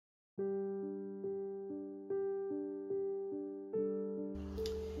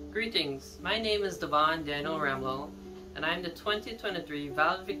Greetings, my name is Devon Daniel Ramlow, and I am the 2023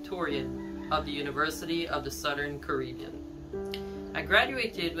 valedictorian of the University of the Southern Caribbean. I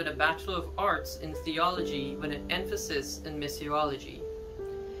graduated with a Bachelor of Arts in Theology with an emphasis in missiology.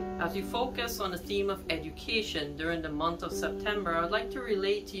 As we focus on the theme of education during the month of September, I would like to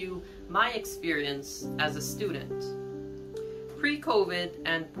relate to you my experience as a student. Pre-COVID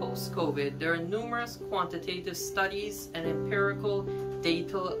and post-COVID, there are numerous quantitative studies and empirical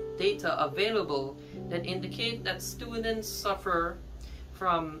data available that indicate that students suffer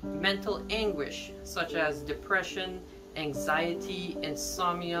from mental anguish such as depression, anxiety,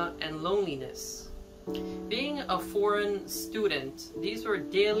 insomnia, and loneliness. Being a foreign student, these were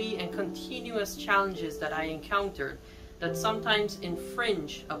daily and continuous challenges that I encountered that sometimes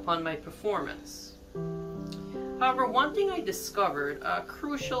infringe upon my performance. However, one thing I discovered, a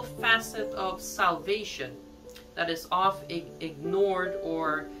crucial facet of salvation that is often ignored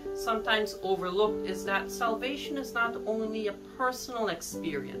or sometimes overlooked, is that salvation is not only a personal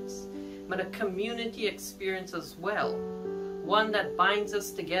experience, but a community experience as well, one that binds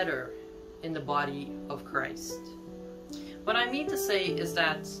us together in the body of Christ. What I mean to say is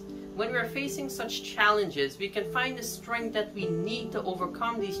that when we are facing such challenges, we can find the strength that we need to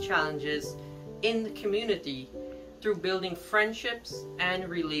overcome these challenges in the community through building friendships and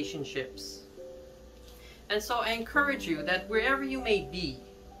relationships. And so I encourage you that wherever you may be,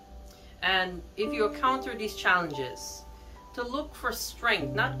 and if you encounter these challenges, to look for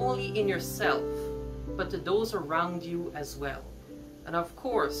strength not only in yourself, but to those around you as well. And of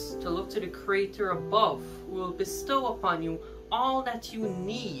course, to look to the Creator above, who will bestow upon you all that you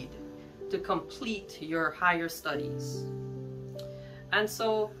need to complete your higher studies. And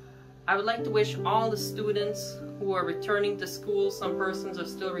so I would like to wish all the students who are returning to school, some persons are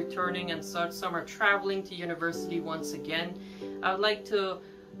still returning and some are traveling to university once again. I would like to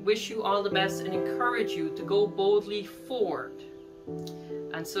wish you all the best and encourage you to go boldly forward.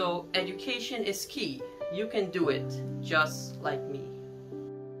 And so education is key. You can do it just like me.